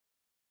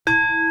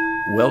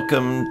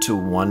Welcome to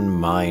One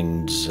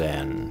Mind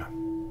Zen.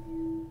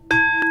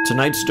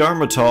 Tonight's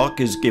Dharma talk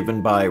is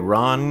given by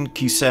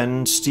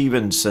Kisen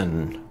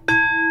Stevenson.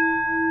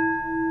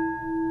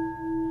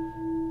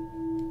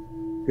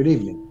 Good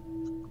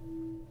evening.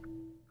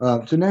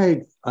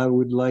 Tonight, I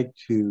would like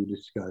to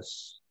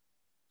discuss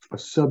a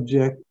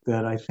subject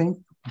that I think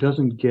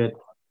doesn't get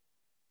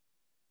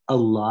a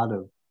lot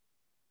of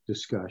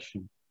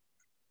discussion.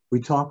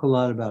 We talk a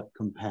lot about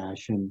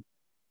compassion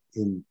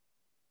in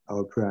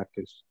our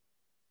practice,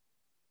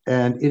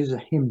 and it is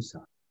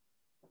Ahimsa.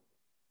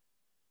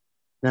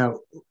 Now,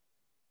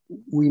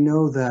 we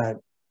know that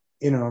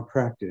in our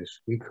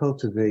practice, we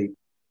cultivate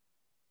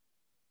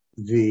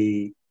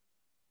the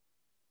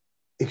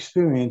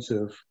experience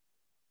of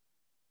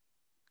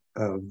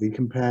the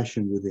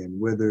compassion within,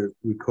 whether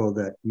we call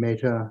that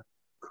metta,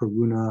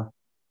 karuna,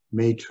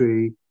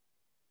 maitri.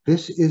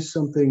 This is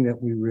something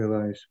that we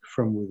realize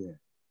from within.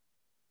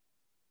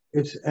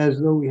 It's as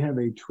though we have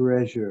a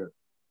treasure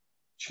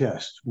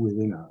chest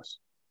within us.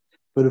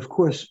 But of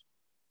course,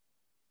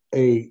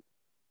 a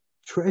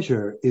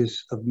treasure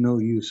is of no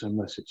use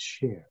unless it's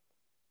shared.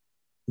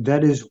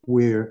 That is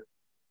where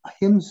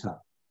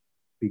ahimsa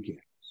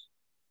begins.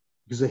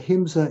 Because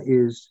ahimsa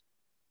is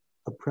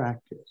a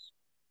practice.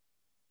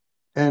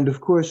 And of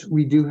course,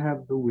 we do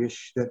have the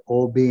wish that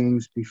all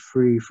beings be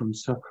free from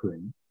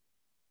suffering.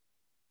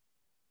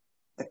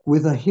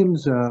 With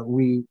ahimsa,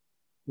 we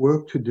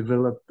work to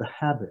develop the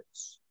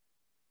habits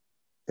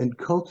and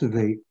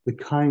cultivate the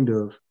kind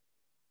of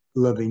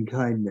loving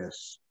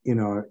kindness in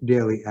our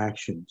daily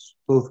actions,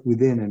 both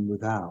within and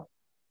without.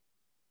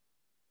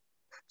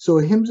 So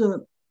ahimsa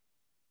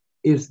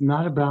is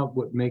not about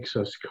what makes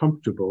us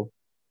comfortable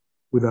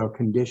with our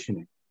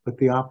conditioning, but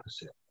the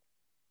opposite.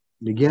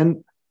 And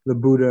again, the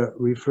Buddha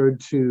referred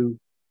to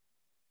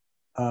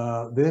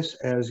this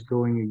as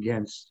going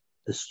against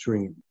the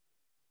stream.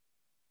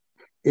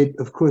 It,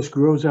 of course,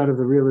 grows out of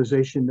the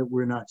realization that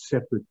we're not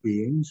separate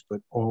beings,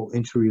 but all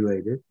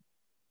interrelated,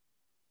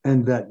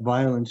 and that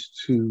violence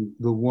to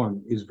the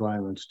one is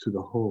violence to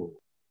the whole.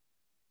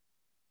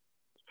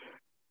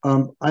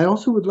 I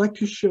also would like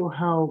to show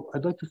how,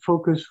 I'd like to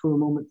focus for a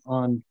moment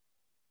on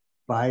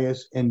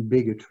bias and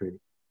bigotry,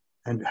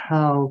 and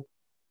how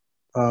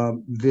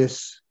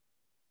this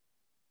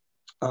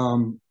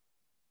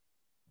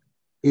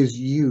is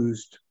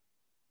used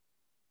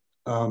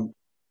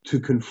to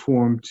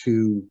conform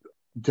to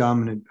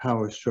dominant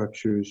power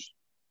structures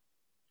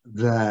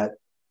that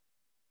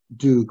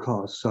do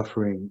cause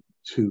suffering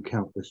to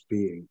countless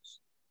beings.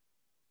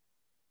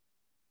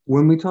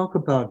 When we talk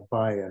about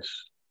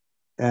bias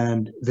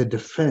and the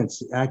defense,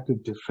 the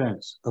active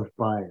defense of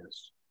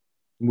bias,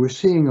 we're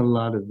seeing a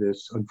lot of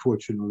this,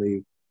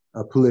 unfortunately,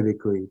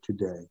 politically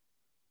today.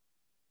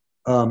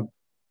 I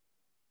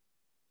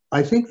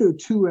think there are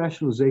two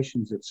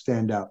rationalizations that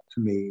stand out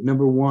to me.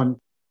 Number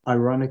one,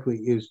 ironically,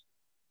 is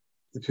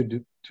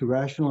to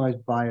rationalize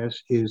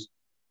bias is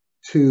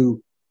to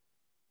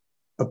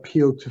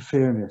appeal to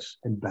fairness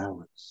and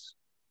balance.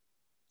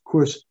 Of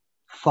course,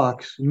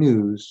 Fox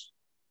News,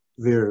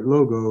 their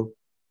logo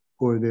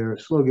or their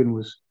slogan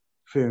was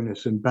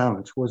fairness and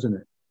balance, wasn't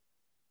it?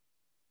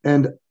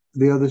 And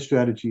the other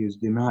strategy is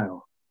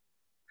denial.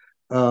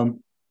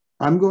 I'm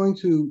going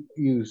to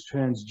use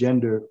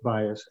transgender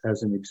bias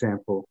as an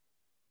example.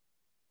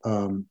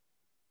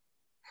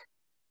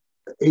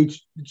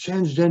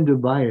 Transgender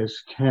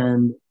bias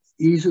can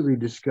easily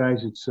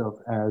disguise itself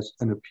as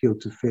an appeal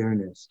to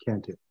fairness,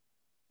 can't it?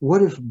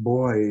 What if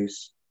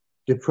boys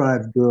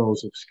deprive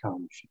girls of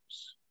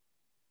scholarships?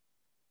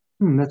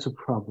 That's a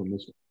problem,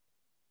 isn't it?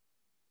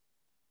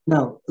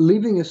 Now,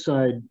 leaving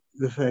aside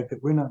the fact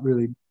that we're not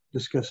really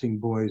discussing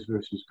boys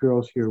versus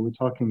girls here, we're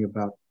talking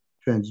about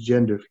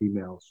transgender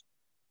females.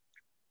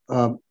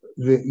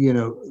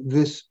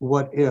 This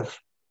what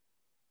if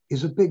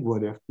is a big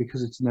what if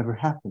because it's never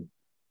happened.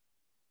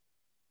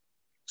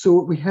 So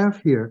what we have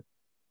here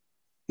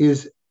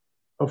is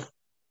a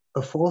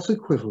false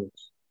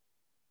equivalence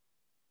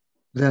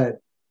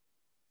that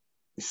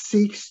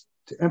seeks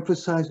to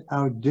emphasize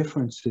our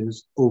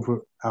differences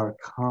over our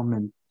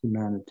common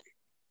humanity.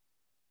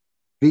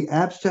 The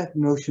abstract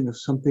notion of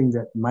something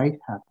that might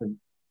happen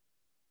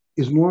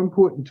is more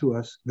important to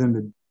us than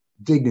the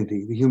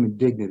dignity, the human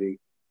dignity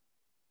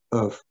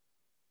of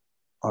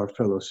our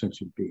fellow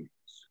sentient beings.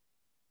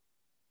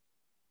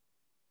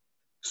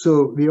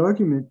 So the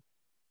argument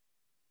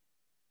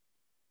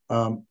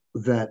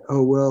that,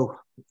 oh,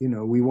 well,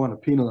 we want to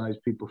penalize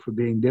people for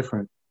being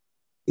different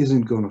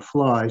isn't going to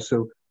fly.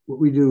 So what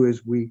we do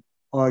is we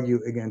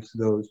argue against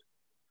those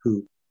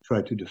who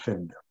try to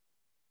defend them.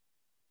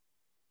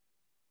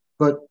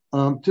 But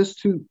just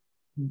to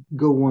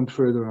go one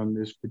further on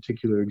this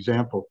particular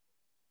example,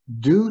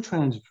 do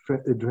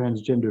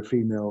transgender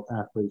female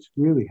athletes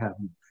really have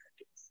an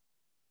advantage?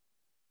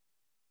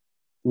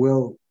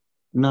 Well,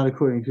 not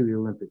according to the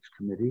Olympics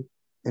Committee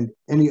and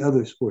any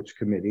other sports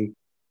committee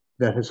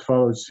that has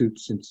followed suit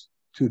since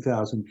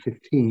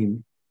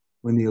 2015,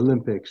 when the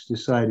Olympics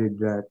decided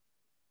that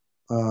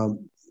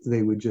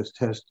they would just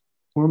test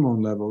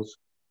hormone levels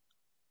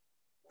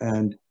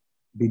and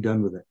be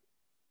done with it.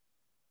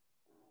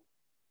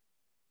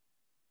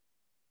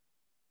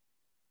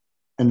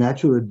 A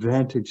natural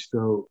advantage,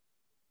 though,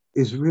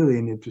 is really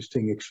an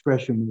interesting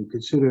expression when you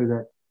consider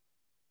that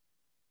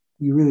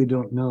you really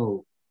don't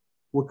know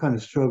what kind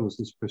of struggles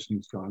this person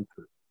has gone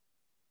through.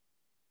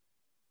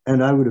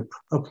 And I would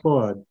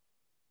applaud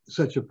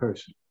such a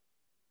person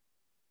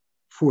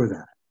for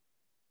that.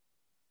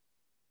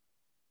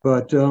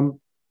 But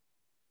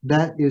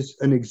that is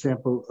an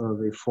example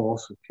of a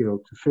false appeal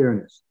to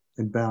fairness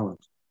and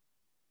balance.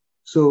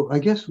 So I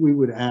guess we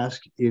would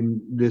ask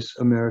in this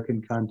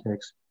American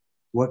context,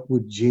 what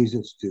would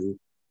Jesus do?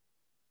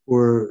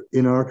 Or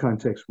in our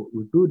context, what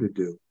would Buddha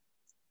do?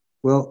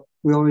 Well,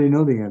 we already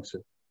know the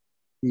answer.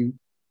 He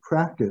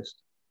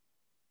practiced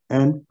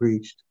and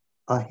preached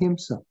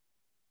Ahimsa.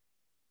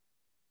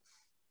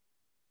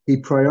 He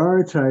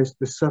prioritized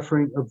the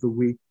suffering of the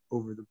weak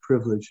over the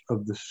privilege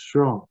of the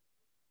strong.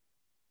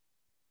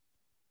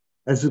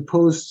 As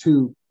opposed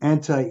to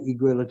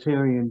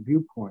anti-egalitarian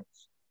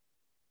viewpoints,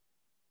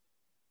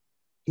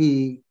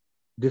 he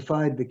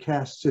defied the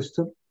caste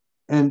system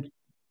and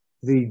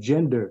the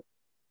gender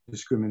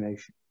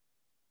discrimination.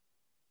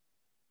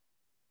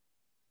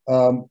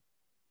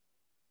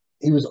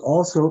 He was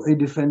also a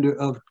defender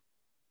of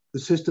the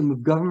system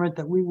of government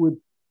that we would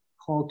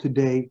call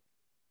today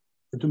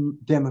a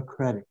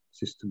democratic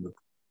system of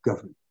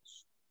governance,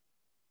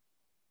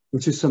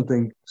 which is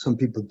something some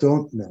people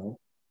don't know.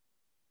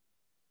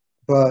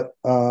 But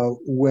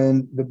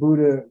when the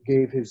Buddha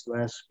gave his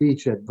last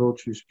speech at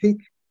Vulture's Peak,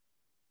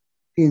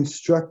 he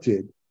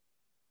instructed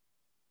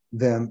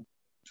them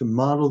to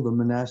model the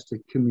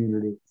monastic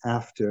community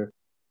after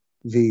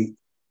the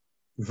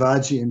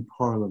Vajjian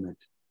parliament.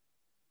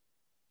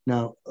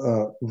 Now,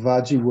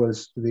 Vajji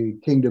was the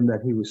kingdom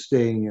that he was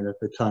staying in at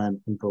the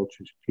time in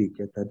Vulture's Peak,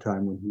 at that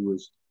time when he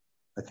was,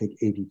 I think,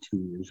 82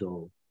 years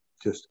old,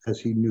 just as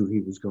he knew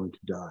he was going to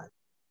die.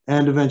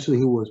 And eventually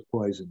he was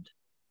poisoned.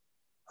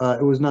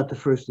 It was not the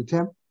first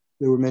attempt.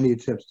 There were many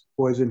attempts to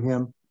poison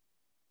him.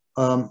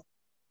 And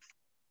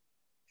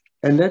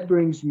that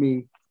brings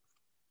me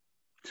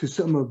to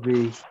some of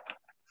the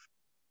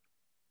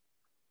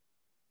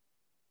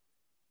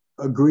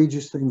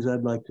egregious things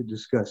I'd like to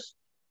discuss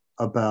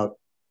about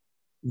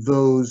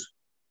those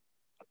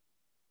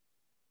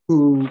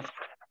who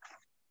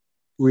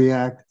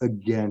react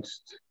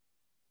against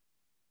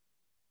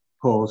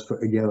calls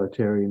for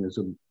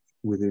egalitarianism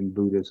within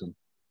Buddhism.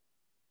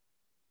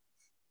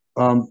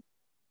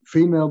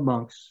 Female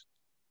monks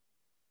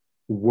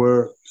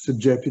were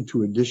subjected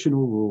to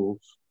additional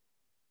rules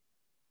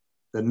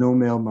that no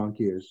male monk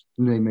is,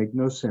 and they make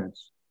no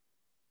sense.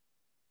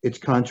 It's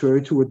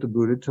contrary to what the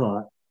Buddha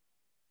taught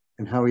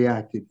and how he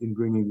acted in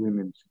bringing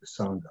women to the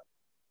Sangha.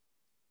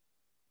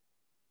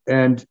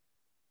 And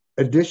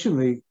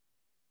additionally,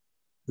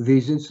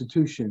 these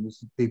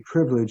institutions, the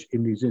privilege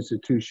in these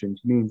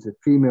institutions means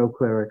that female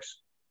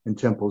clerics and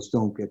temples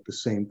don't get the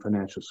same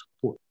financial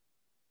support,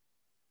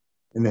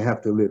 and they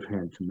have to live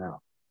hand to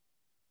mouth.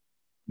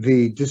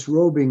 The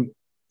disrobing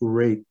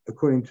rate,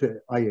 according to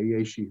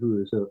Ayayeshi,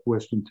 who is a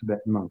Western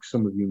Tibetan monk,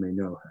 some of you may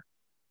know her,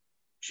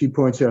 she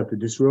points out the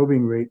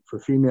disrobing rate for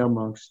female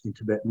monks in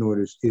Tibetan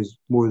orders is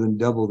more than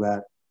double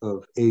that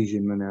of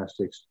Asian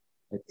monastics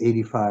at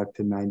 85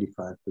 to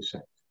 95%.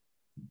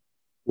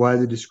 Why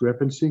the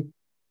discrepancy?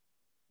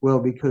 Well,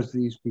 because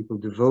these people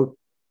devote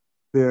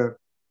their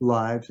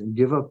lives and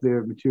give up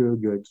their material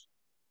goods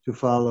to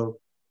follow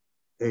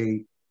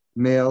a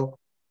male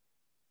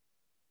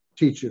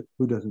teacher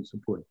who doesn't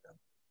support them.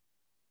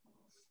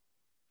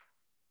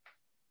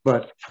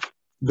 But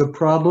the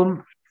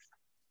problem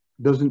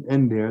doesn't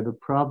end there. The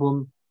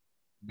problem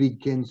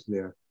begins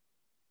there,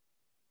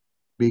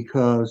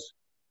 because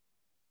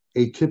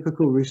a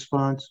typical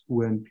response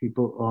when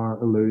people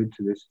are alerted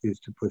to this is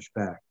to push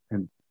back.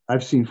 And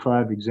I've seen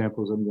 5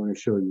 examples I'm going to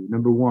show you.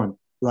 Number 1,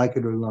 like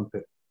it or lump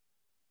it.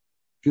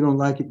 If you don't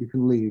like it, you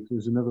can leave.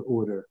 There's another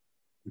order.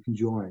 You can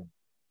join.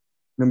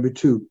 Number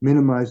 2,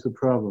 minimize the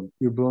problem.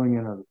 You're blowing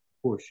it out of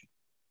proportion.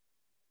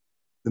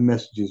 The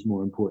message is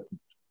more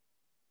important.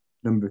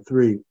 Number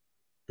 3,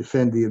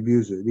 defend the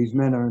abuser. These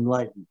men are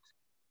enlightened.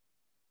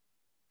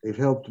 They've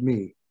helped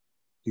me.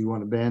 Do you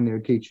want to ban their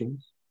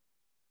teachings?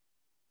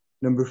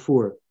 Number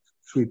 4,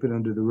 sweep it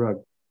under the rug.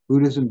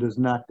 Buddhism does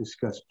not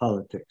discuss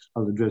politics.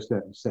 I'll address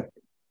that in a second.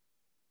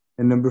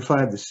 And number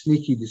 5, the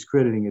sneaky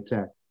discrediting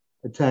attack.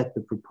 Attack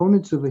the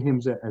proponents of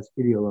Ahimsa as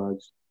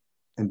ideologues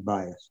and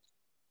biased.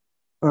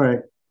 All right.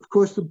 Of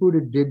course, the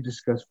Buddha did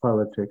discuss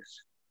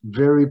politics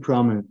very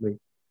prominently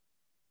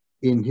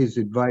in his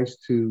advice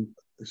to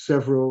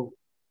several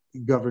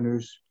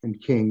governors and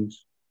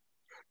kings.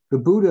 The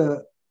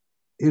Buddha,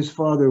 his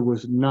father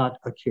was not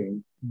a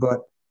king, but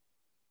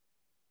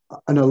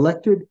an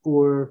elected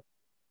or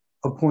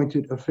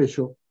appointed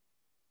official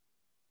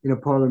in a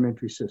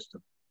parliamentary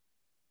system.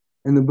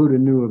 And the Buddha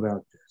knew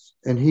about this.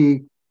 And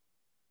he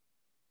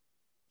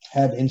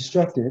had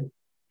instructed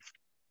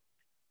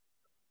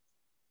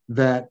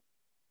that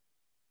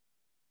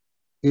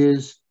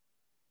his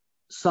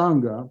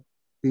Sangha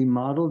be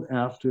modeled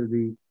after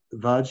the the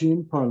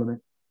Vajrayan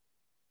parliament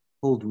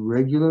hold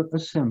regular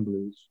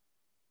assemblies,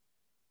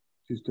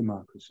 which is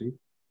democracy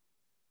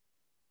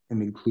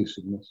and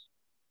inclusiveness,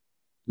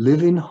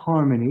 live in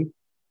harmony,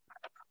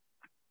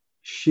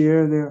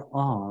 share their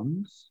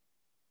alms,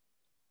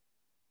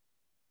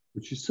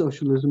 which is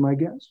socialism, I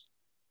guess,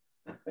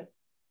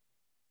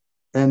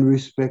 and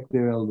respect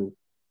their elders.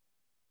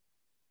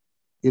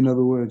 In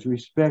other words,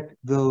 respect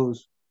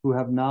those who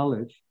have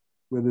knowledge,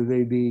 whether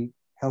they be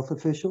health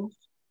officials,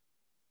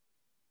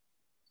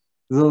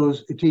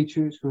 those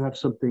teachers who have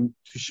something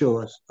to show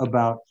us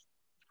about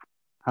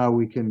how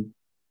we can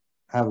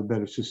have a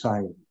better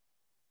society.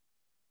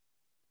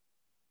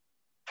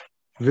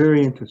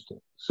 Very interesting.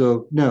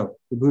 So, no,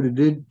 the Buddha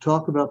did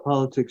talk about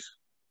politics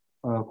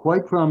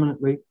quite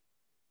prominently,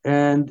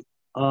 and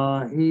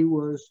he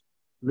was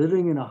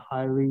living in a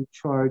highly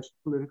charged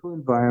political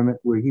environment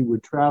where he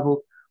would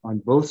travel on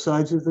both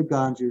sides of the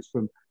Ganges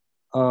from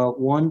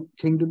one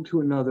kingdom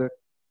to another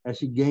as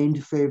he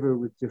gained favor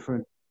with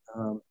different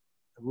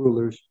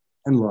rulers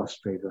and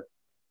lost favor.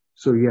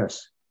 So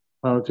yes,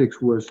 politics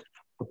was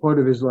a part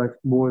of his life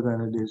more than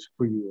it is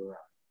for you or I.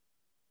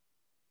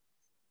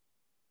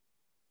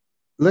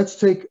 Let's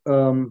take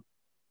a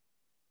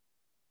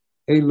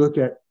look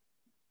at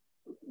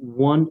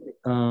one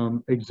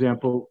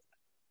example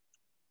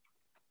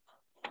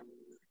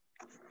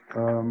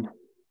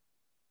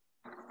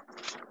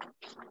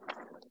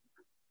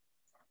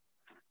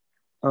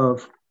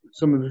of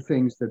some of the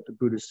things that the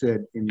Buddha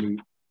said in the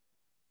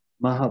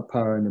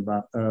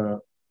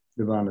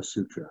Mahaparinirvana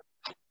Sutra.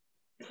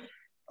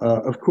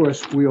 Of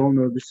course, we all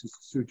know this is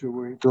the sutra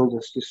where he told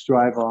us to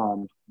strive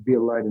on, be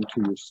a light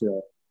unto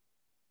yourself.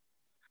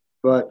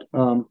 But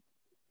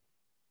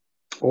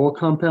all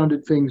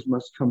compounded things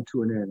must come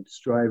to an end.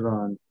 Strive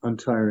on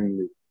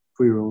untiringly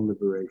for your own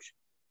liberation.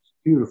 It's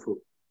beautiful,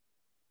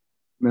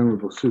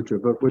 memorable sutra.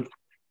 But what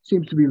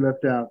seems to be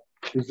left out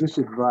is this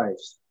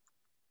advice.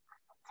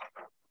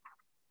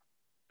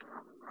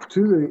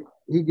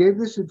 He gave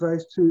this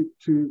advice to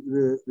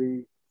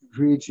the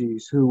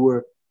Vrijis who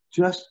were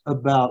just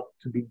about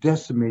to be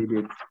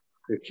decimated.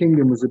 The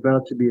kingdom was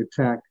about to be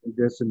attacked and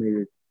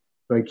decimated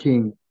by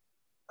King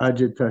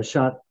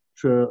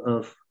Ajatashattra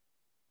of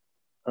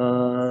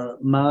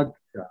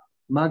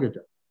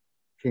Magadha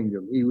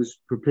kingdom. He was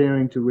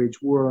preparing to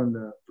wage war on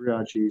the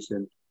Vrijis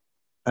and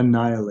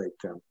annihilate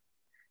them.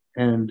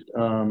 And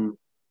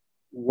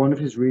one of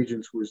his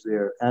regents was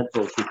there at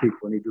Vulture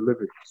Peak when he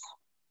delivered this.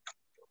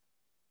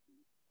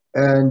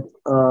 And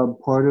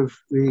part of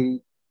the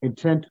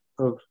intent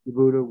of the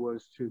Buddha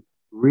was to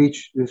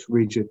reach this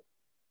regent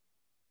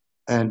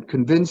and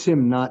convince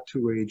him not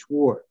to wage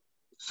war,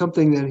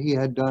 something that he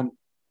had done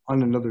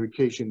on another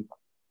occasion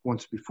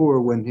once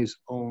before when his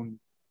own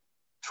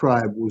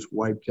tribe was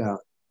wiped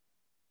out.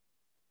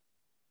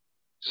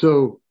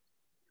 So,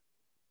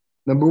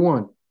 number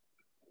one,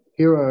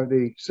 here are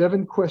the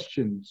 7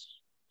 questions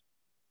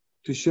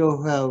to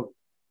show how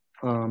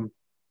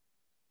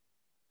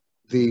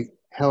the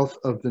health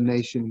of the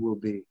nation will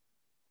be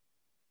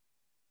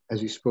as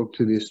he spoke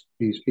to these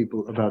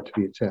people about to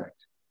be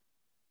attacked.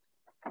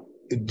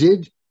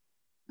 Did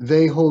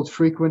they hold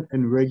frequent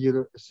and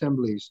regular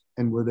assemblies,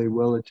 and were they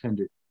well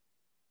attended?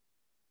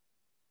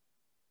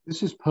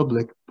 This is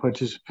public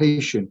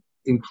participation,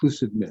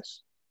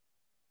 inclusiveness.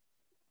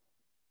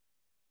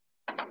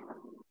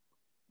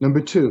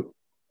 Number 2,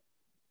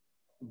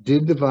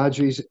 did the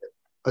Vajris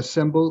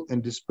assemble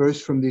and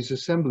disperse from these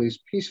assemblies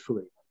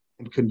peacefully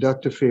and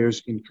conduct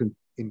affairs in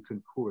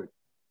concord?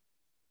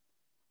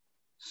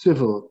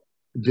 Civil,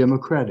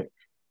 democratic.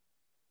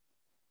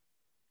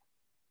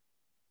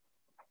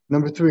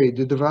 Number 3,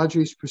 did the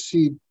Vajris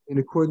proceed in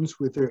accordance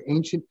with their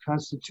ancient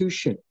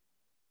constitution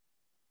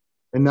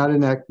and not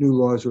enact new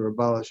laws or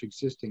abolish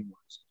existing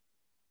ones?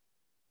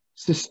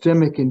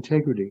 Systemic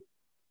integrity,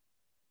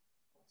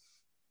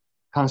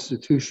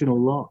 constitutional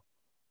law.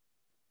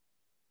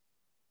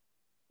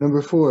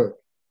 Number 4,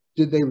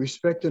 did they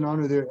respect and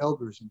honor their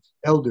elders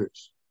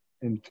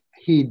and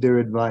heed their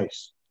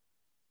advice?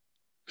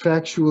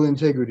 Factual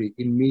integrity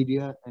in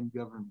media and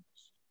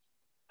governments.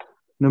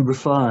 Number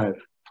 5,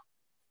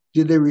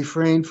 did they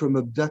refrain from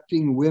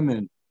abducting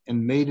women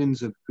and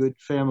maidens of good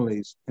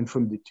families and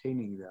from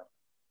detaining them?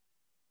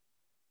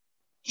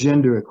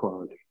 Gender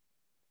equality.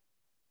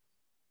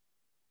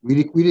 We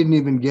didn't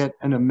even get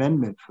an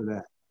amendment for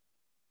that.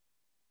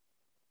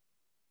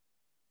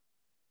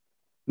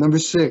 Number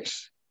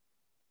 6,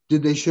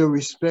 did they show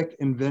respect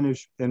and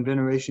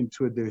veneration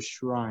toward their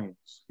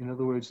shrines? In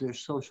other words, their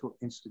social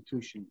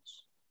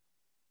institutions.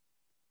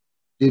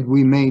 Did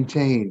we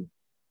maintain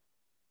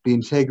the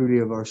integrity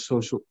of our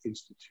social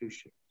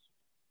institutions?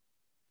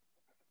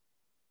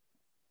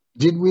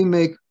 Did we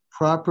make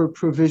proper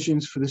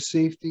provisions for the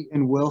safety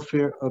and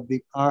welfare of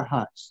the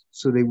arhats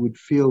so they would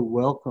feel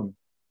welcome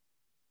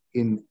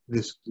in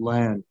this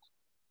land?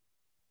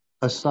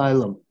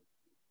 Asylum.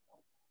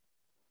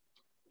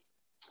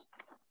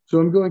 So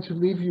I'm going to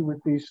leave you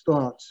with these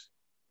thoughts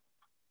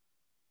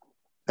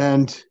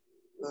and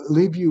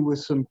leave you with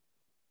some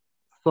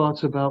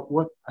thoughts about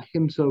what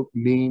Ahimsa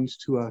means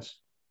to us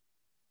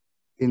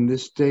in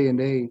this day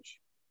and age,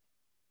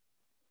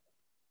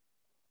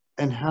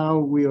 and how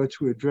we are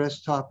to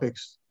address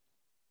topics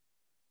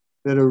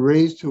that are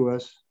raised to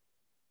us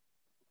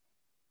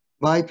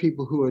by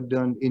people who have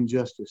done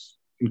injustice,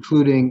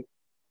 including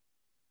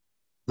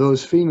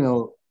those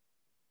female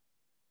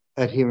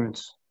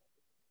adherents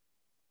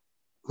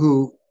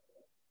who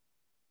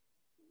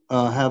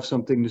have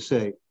something to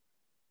say.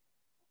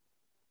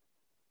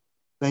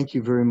 Thank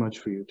you very much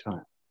for your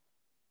time.